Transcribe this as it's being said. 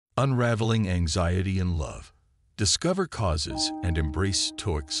Unraveling anxiety in love. Discover causes and embrace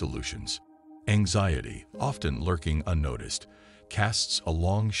Stoic solutions. Anxiety, often lurking unnoticed, casts a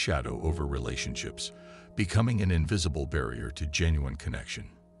long shadow over relationships, becoming an invisible barrier to genuine connection.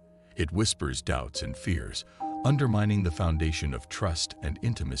 It whispers doubts and fears, undermining the foundation of trust and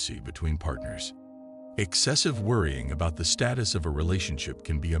intimacy between partners. Excessive worrying about the status of a relationship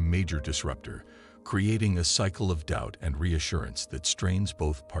can be a major disruptor, creating a cycle of doubt and reassurance that strains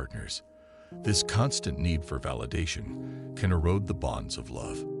both partners. This constant need for validation can erode the bonds of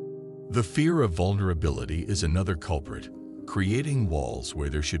love. The fear of vulnerability is another culprit, creating walls where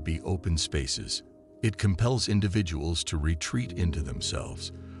there should be open spaces. It compels individuals to retreat into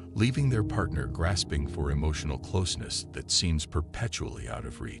themselves, leaving their partner grasping for emotional closeness that seems perpetually out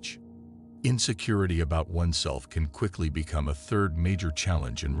of reach. Insecurity about oneself can quickly become a third major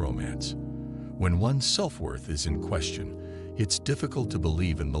challenge in romance. When one's self-worth is in question, it's difficult to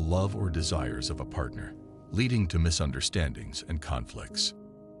believe in the love or desires of a partner, leading to misunderstandings and conflicts.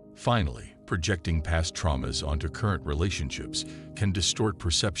 Finally, projecting past traumas onto current relationships can distort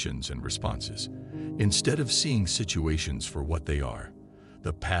perceptions and responses. Instead of seeing situations for what they are,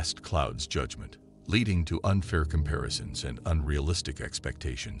 the past clouds judgment, leading to unfair comparisons and unrealistic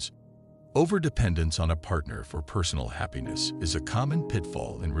expectations. Overdependence on a partner for personal happiness is a common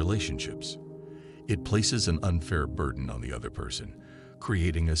pitfall in relationships. It places an unfair burden on the other person,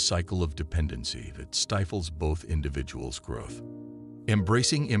 creating a cycle of dependency that stifles both individuals' growth.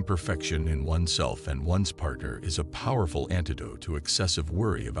 Embracing imperfection in oneself and one's partner is a powerful antidote to excessive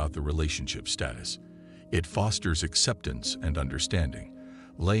worry about the relationship status. It fosters acceptance and understanding,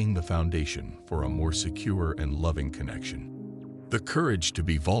 laying the foundation for a more secure and loving connection. The courage to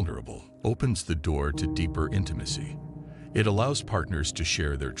be vulnerable opens the door to deeper intimacy. It allows partners to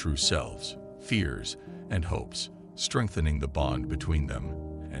share their true selves, fears, and hopes, strengthening the bond between them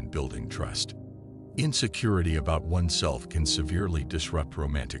and building trust. Insecurity about oneself can severely disrupt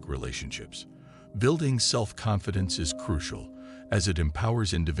romantic relationships. Building self-confidence is crucial, as it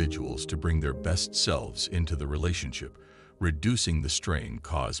empowers individuals to bring their best selves into the relationship, reducing the strain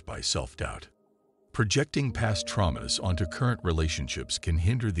caused by self-doubt. Projecting past traumas onto current relationships can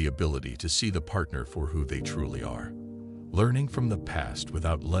hinder the ability to see the partner for who they truly are. Learning from the past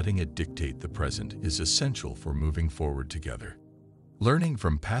without letting it dictate the present is essential for moving forward together. Learning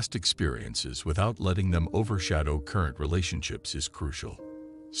from past experiences without letting them overshadow current relationships is crucial.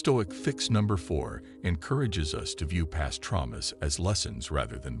 Stoic fix number 4 encourages us to view past traumas as lessons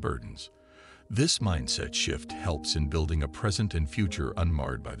rather than burdens. This mindset shift helps in building a present and future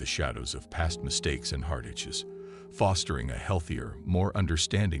unmarred by the shadows of past mistakes and heartaches, fostering a healthier, more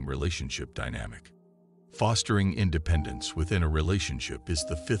understanding relationship dynamic. Fostering independence within a relationship is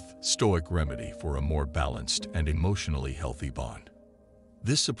the 5th Stoic remedy for a more balanced and emotionally healthy bond.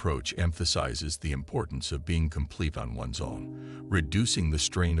 This approach emphasizes the importance of being complete on one's own, reducing the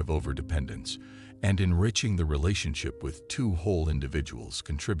strain of overdependence, and enriching the relationship with two whole individuals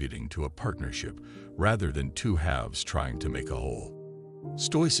contributing to a partnership rather than two halves trying to make a whole.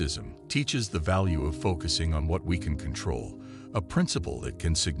 Stoicism teaches the value of focusing on what we can control, a principle that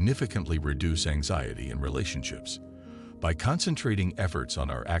can significantly reduce anxiety in relationships. By concentrating efforts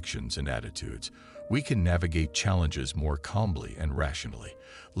on our actions and attitudes, we can navigate challenges more calmly and rationally,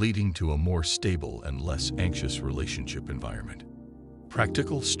 leading to a more stable and less anxious relationship environment.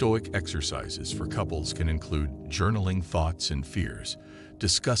 Practical Stoic exercises for couples can include journaling thoughts and fears,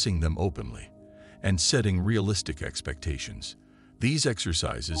 discussing them openly, and setting realistic expectations. These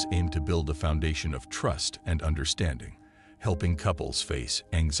exercises aim to build a foundation of trust and understanding, helping couples face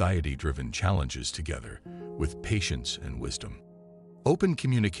anxiety-driven challenges together with patience and wisdom. Open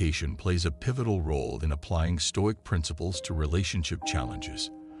communication plays a pivotal role in applying Stoic principles to relationship challenges.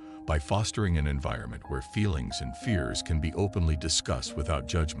 By fostering an environment where feelings and fears can be openly discussed without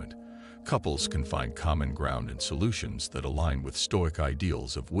judgment, couples can find common ground and solutions that align with Stoic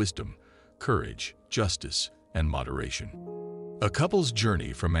ideals of wisdom, courage, justice, and moderation. A couple's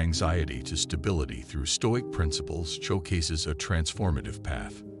journey from anxiety to stability through Stoic principles showcases a transformative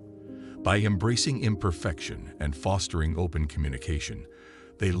path. By embracing imperfection and fostering open communication,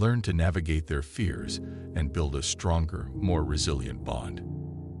 they learn to navigate their fears and build a stronger, more resilient bond.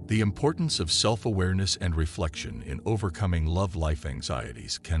 The importance of self-awareness and reflection in overcoming love-life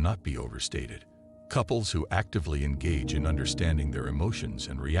anxieties cannot be overstated. Couples who actively engage in understanding their emotions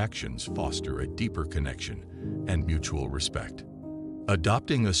and reactions foster a deeper connection and mutual respect.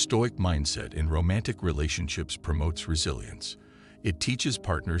 Adopting a Stoic mindset in romantic relationships promotes resilience. It teaches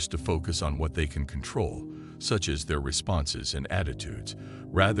partners to focus on what they can control, such as their responses and attitudes,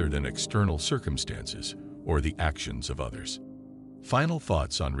 rather than external circumstances or the actions of others. Final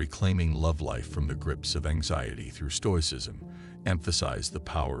thoughts on reclaiming love life from the grips of anxiety through Stoicism emphasize the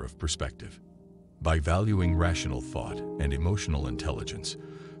power of perspective. By valuing rational thought and emotional intelligence,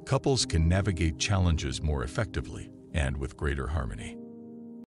 couples can navigate challenges more effectively and with greater harmony.